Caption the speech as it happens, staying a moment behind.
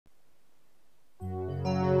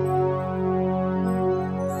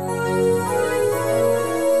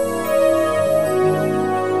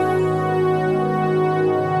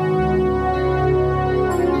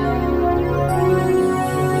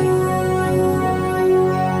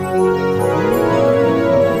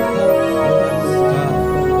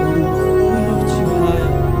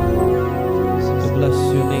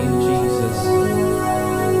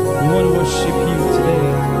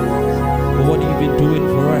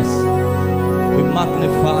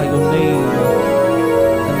magnify your name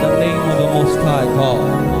in the name of the Most High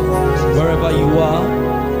God. Wherever you are,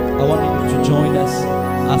 I want you to join us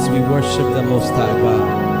as we worship the Most High God.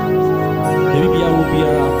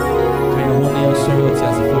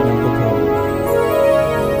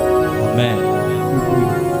 Amen.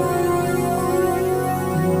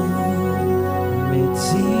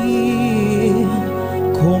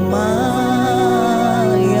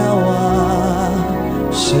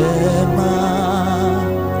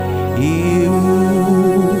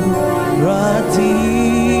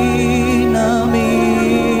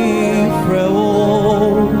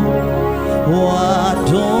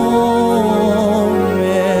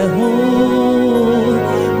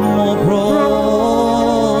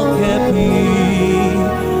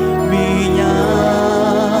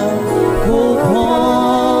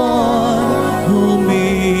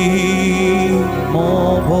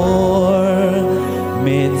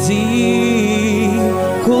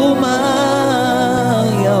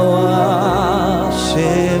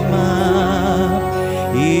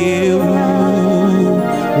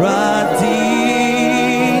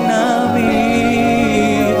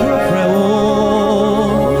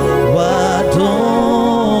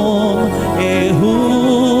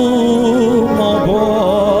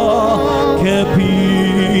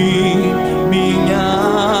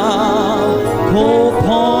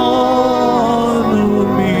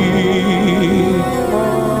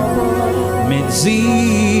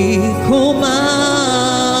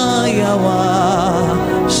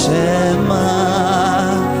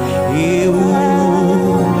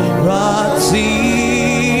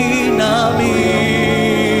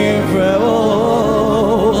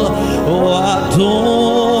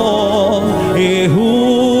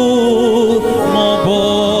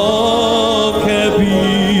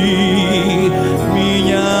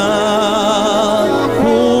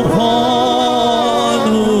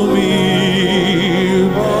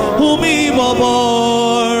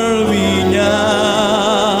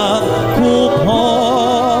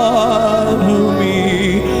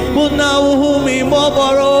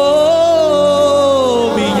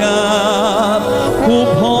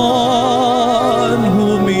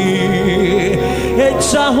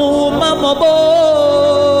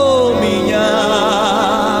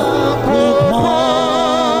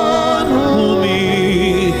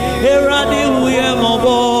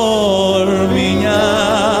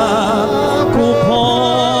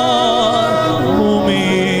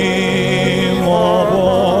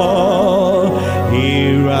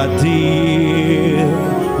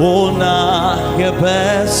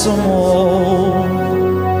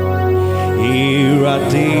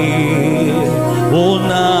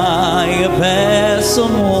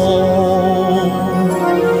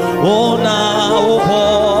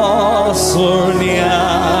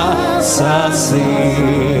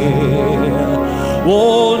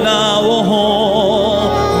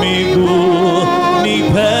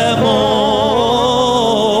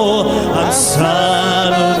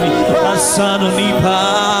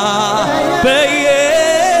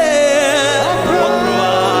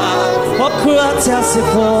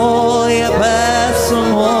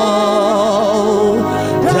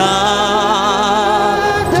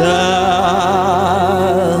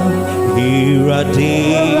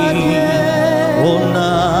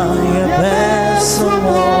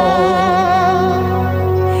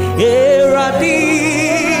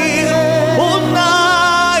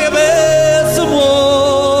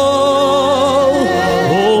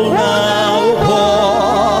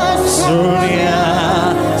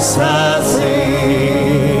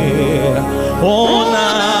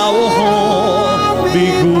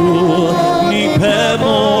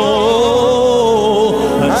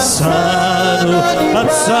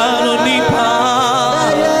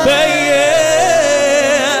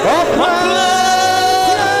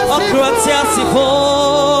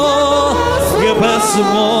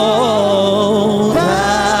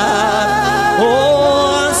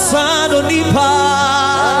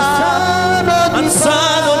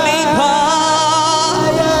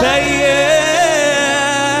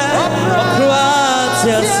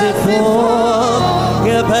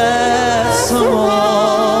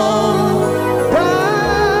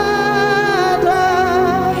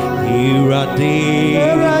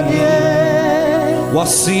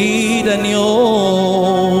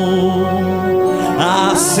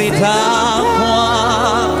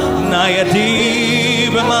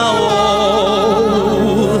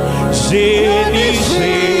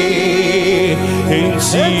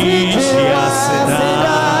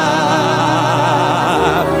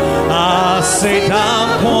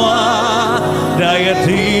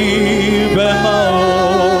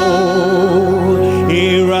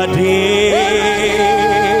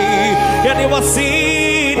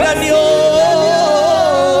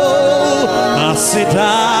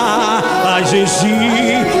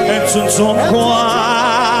 Son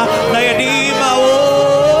kwa na yadima o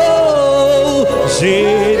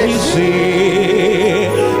Jenisi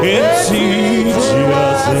Ensi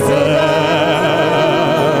Jasida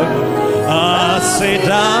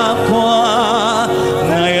Aseda kwa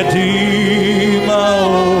na yadima o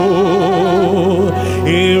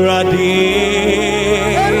Iradi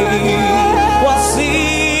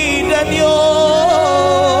Wasidanyo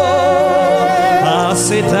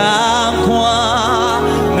Aseda kwa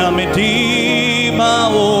Medima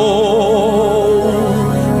o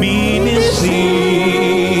minisi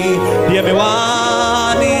dia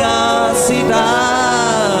mewani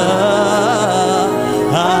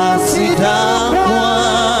asida kwa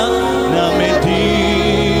na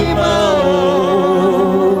medima o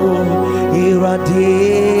iradi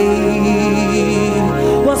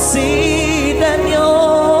wasidanyo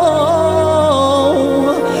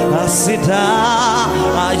asida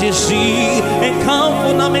ajisi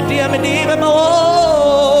enkampu na media mediba mo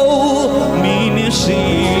minisi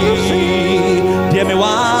dia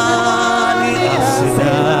mewani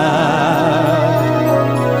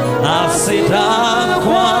asida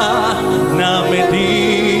kwa na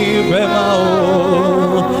mediba mo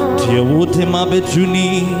dia wote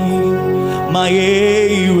mabetuni maye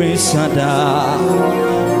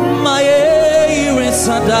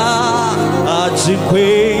sada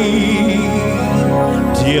ajikwe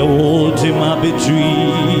dia wote mabetui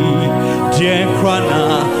dia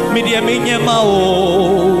krana media minyama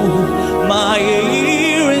o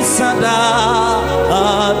maye sada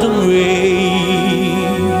adumwe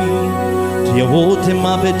dia wote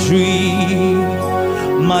mabetui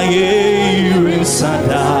maye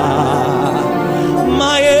sada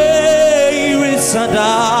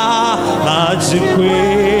ajikwe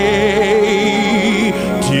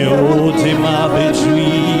dia wote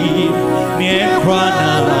mabetui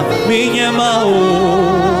Krana minyama o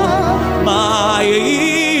my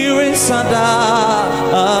sada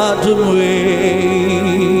adumwe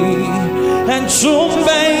and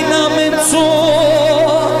chumbe na minto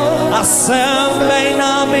asembe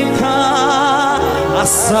na minka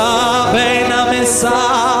asabe na misa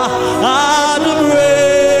adumwe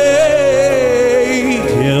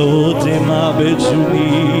deote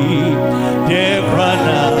mabetuni de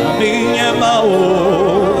krana minyama o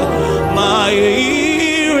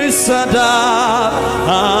sada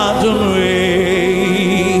adumwe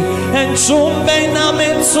and chumbe na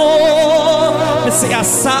menso misi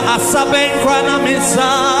asa ben krana misa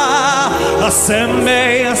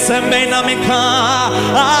asembe na mika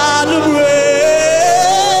adumwe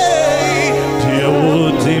dia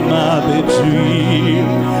wote mabetui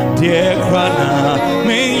dia krana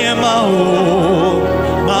minyama o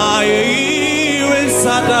maye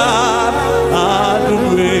sada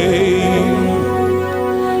adumwe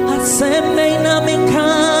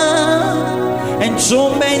and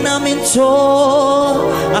chumbe na minto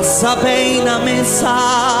asabe na misa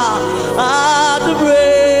adumwe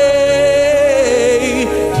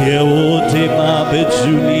dia wote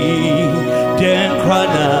mabetuni den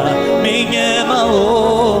krana minyama o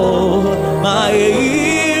maye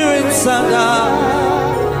sada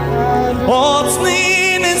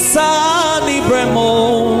otsnin insani bremo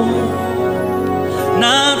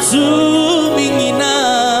na tu minyina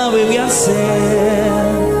we yase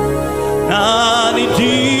nani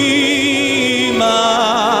dima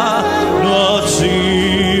no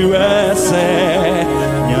chirese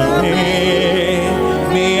nyame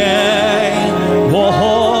mie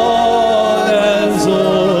woholezo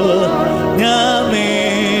nyame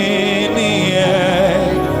mie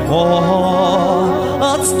woho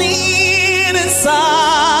otsnin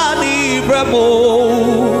insani bremo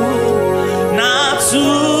na tu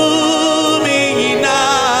minyina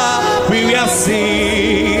we are see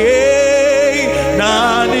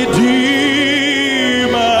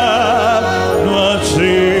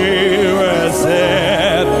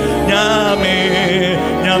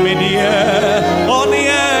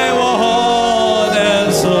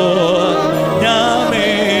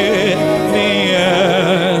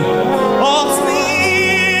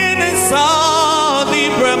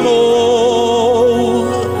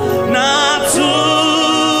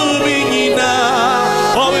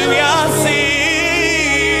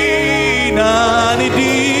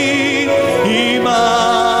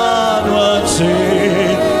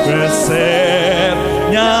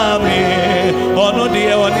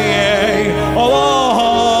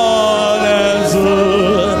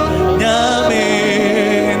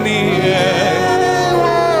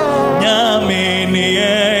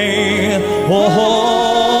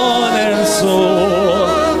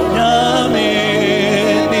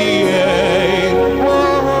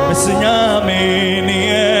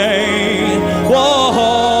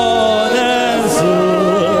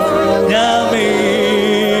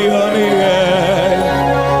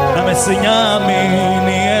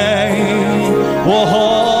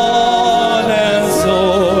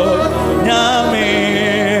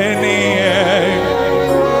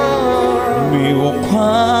mi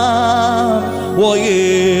wakwa wa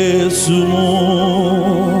Yesu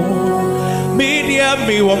media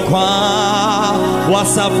mi wakwa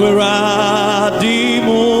wasafura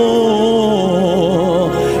dimu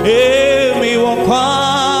mi wakwa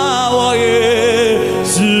wa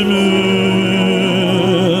Yesu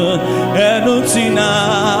enutina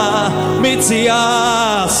mitia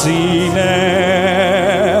sine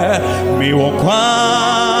mi wakwa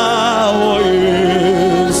wa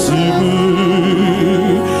Yesu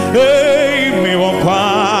mi wakwa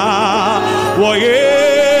wa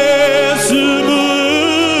Yesu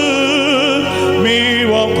mi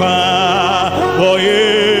wakwa wa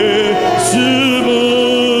Yesu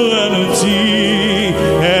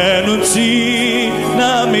enuti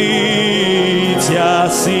na mitia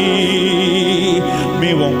si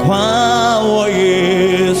mi wakwa wa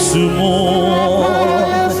Yesu mo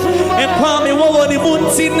kwa mi wo ni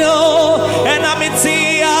muntino and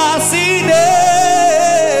amitia sine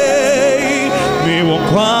mi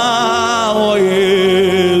wakwa wa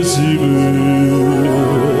Yesu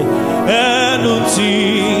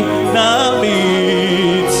enuti na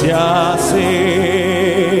mitia se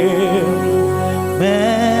me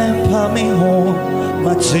pa mi ho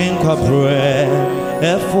ma chinkwa bre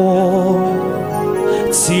efo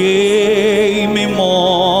tie mi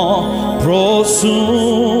mo prosu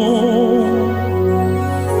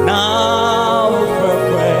now for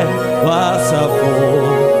wasafo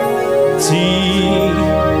ti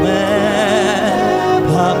me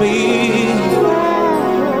pabi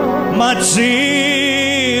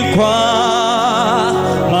machikwa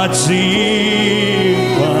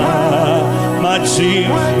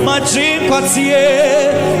tie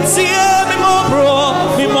mi mo bro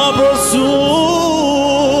su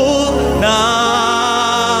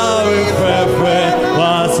now for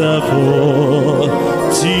wasafo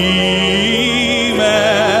ti me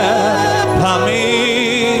pabi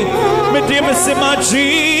me dime se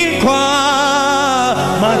machikwa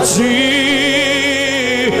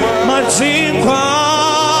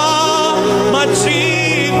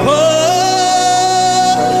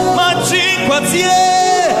tie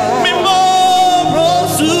mi mo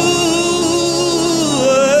prosu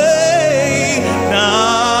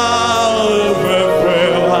now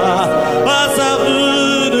forever as I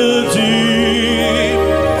would do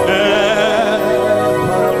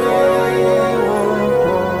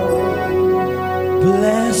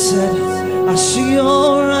blessed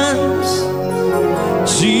assurance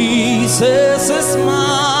Jesus is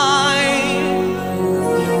mine.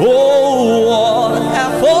 Oh, what a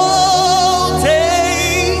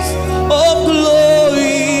foretaste of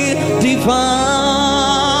glory divine.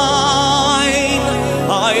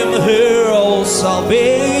 I am the hero of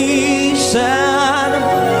salvation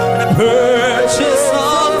and the purchase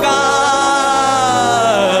of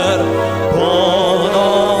God, born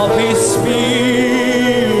of His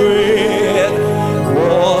Spirit,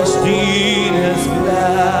 washed in His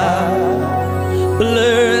blood.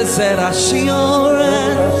 Blessed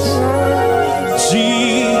assurance,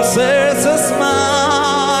 Jesus is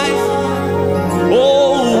mine.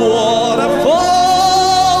 Oh, what a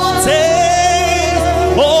foretaste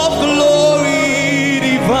of glory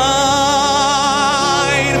divine.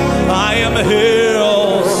 I am a hero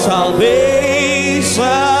of salvation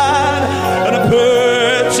and a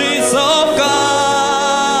purchase of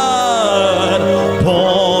God,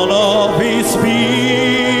 born of His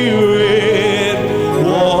Spirit,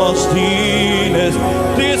 washed in His.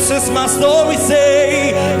 This is my story,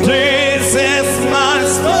 say, this is my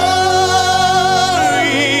story,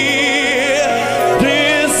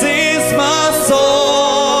 this is my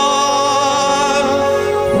song,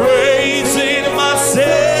 praising my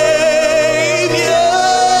Savior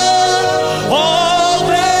all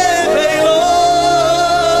day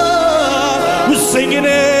long. We're singing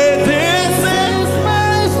it,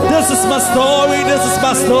 this is my story, this is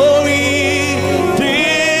my story,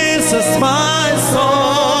 this is my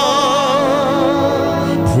song,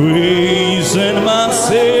 praising my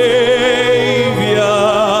Savior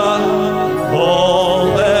all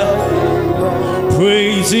that,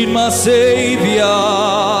 praising my Savior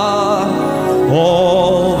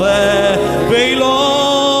all that day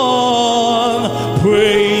long,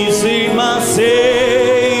 praising my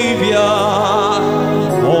Savior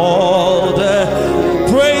all that,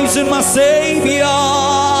 praising my Savior,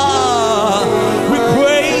 we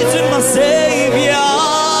praising my Savior,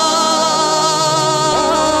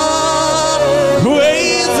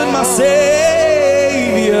 praising my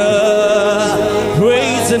Savior,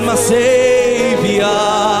 praising my Savior,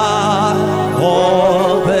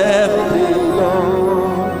 all that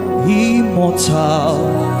immortal,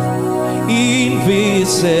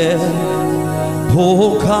 invisible,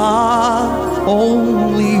 Oh God,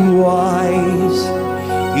 only wise,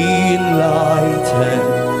 enlightened,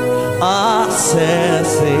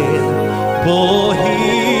 assessing, but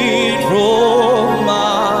hid from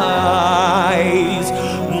my eyes,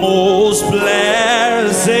 most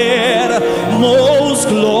blessed, most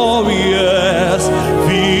glorious,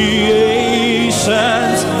 the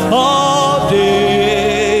ancients of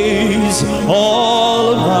days,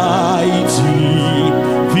 almighty,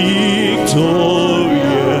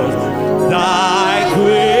 victorious, thy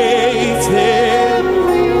great name,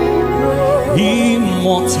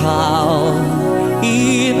 immortal,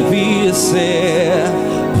 invisible,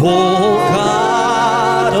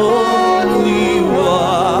 God, only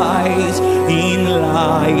wise,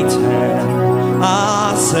 enlightened,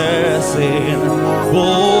 assessing,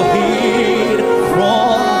 oh, hid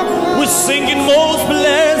from. We're singing most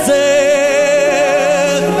blessed,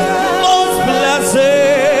 most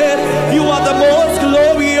blessed. You are the most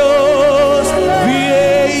glorious, the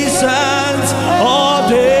ancients of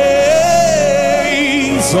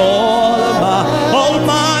days,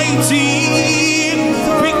 almighty,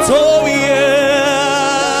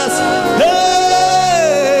 victorious.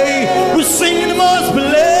 Hey, we're singing most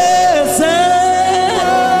blessed,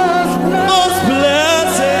 most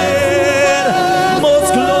blessed,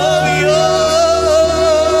 most glorious,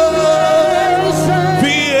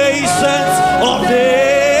 the ancients of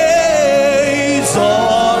days,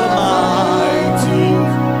 almighty,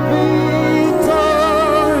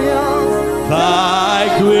 thy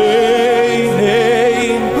great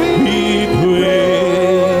name we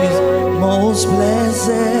praise. Most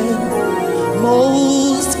blessed,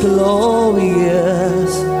 most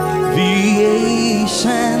glorious, the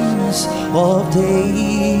ancients of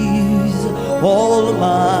days,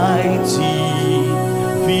 almighty,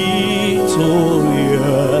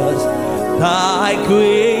 victorious, thy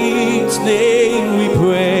great name we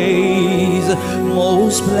praise.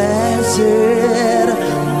 Most blessed,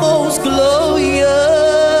 most glorious,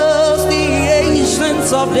 the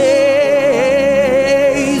ancients of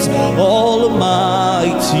days,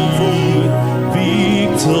 almighty,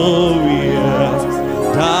 victorious,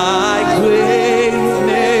 thy great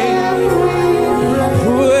name.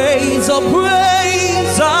 Praise, oh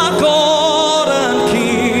praise our God and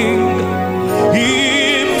King,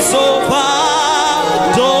 hymns of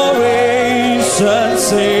adoration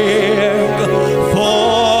sing,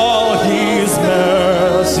 for his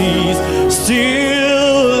mercies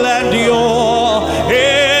still endure,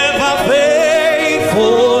 ever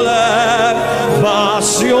faithful and far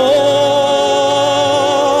sure.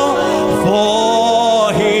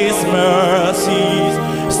 For his mercies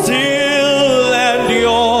still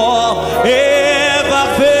endure, ever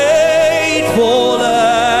faithful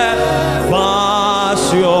and far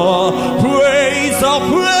sure. Praise, oh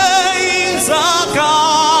praise our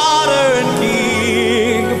God and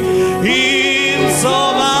King, hymns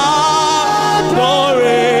of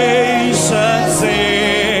adoration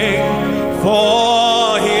sing,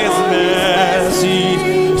 for his mercies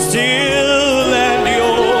still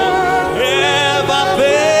endure, ever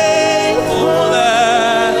faithful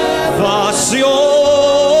and far sure.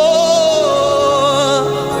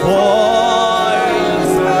 For his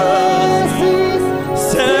mercies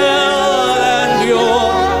still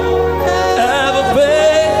endure, ever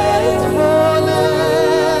faithful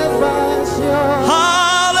and far sure.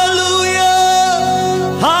 Hallelujah,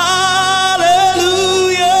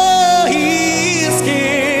 hallelujah, he is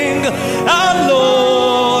King and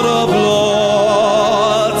Lord of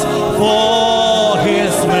lords. For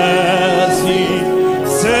his mercy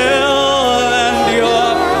still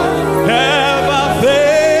endure, ever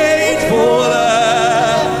faithful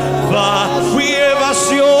and far. We ever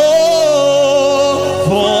sure.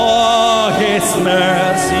 For his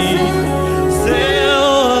mercy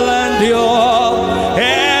still endure,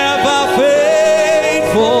 ever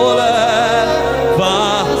faithful and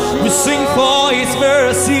far. We sing for his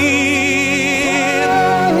mercy,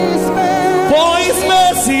 for his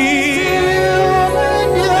mercy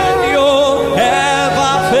endure,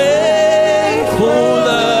 ever faithful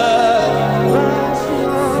and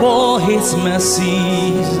for his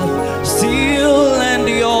mercies still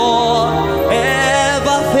endure,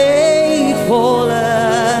 ever faithful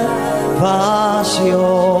and far sure.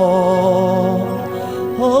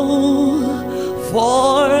 Oh,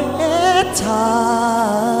 for a thousand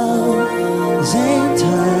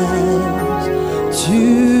times to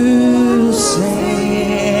sing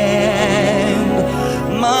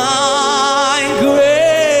my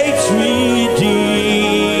great Redeemer's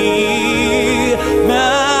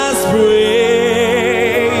praise.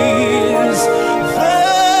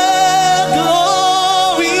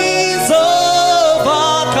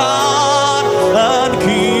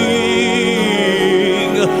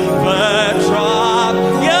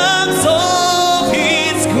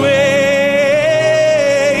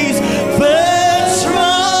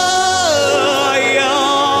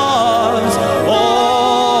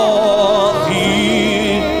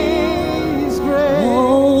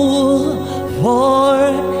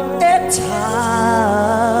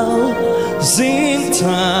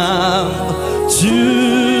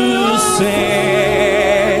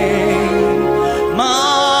 sing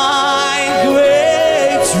my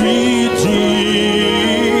great Redeemer's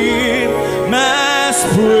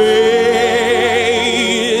praise.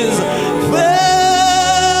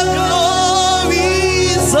 The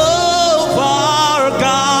glories of our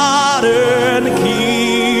God and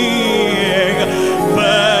King,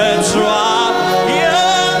 the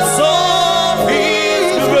triumphs of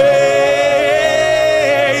His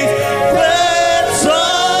grace, the triumphs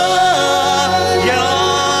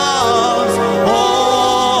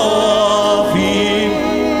of Him,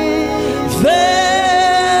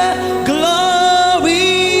 the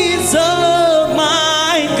glories of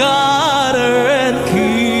my God and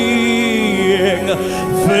King,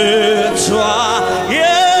 the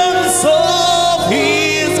triumphs of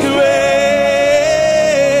His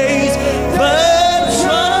grace, the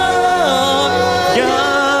triumphs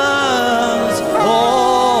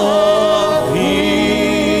of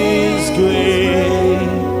His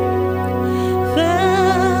grace, the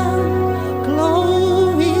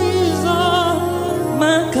glories of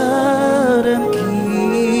my God and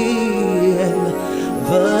King,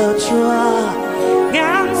 the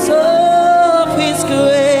triumphs of His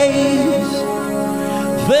grace,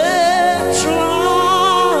 the triumphs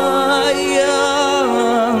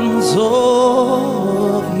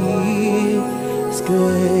of His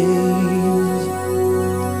grace.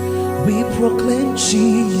 We proclaim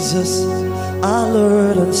Jesus, our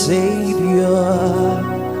Lord and Savior,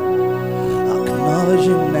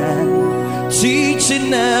 acknowledging and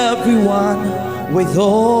teaching everyone with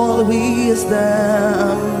all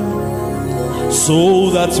wisdom, so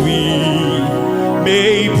that we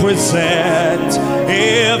may present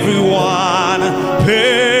everyone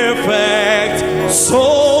perfect,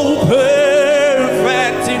 so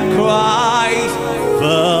perfect in Christ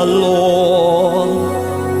the Lord.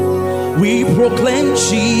 We proclaim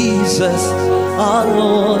Jesus, our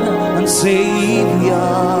Lord and Savior,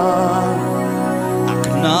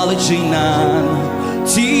 acknowledging and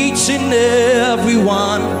teaching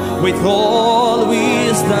everyone with all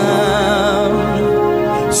wisdom,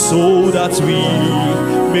 so that we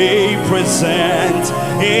may present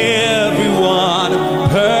everyone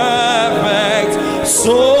perfect,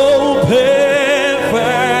 so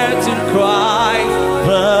perfect in Christ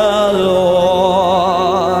the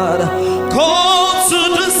Lord. Call to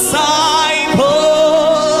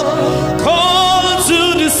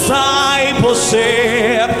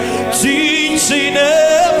discipleship, teaching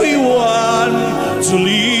everyone to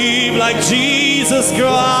live like Jesus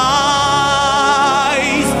Christ,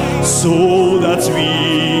 so that we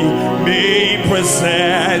may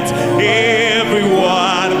present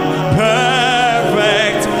everyone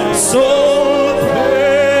perfect, so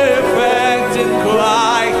perfect in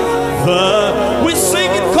Christ. We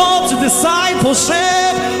sing it, call to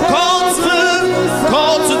discipleship, call to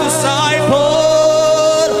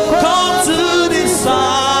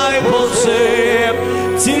discipleship,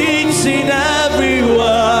 teaching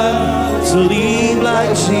everyone to live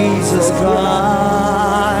like Jesus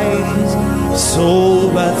Christ, so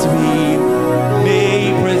that we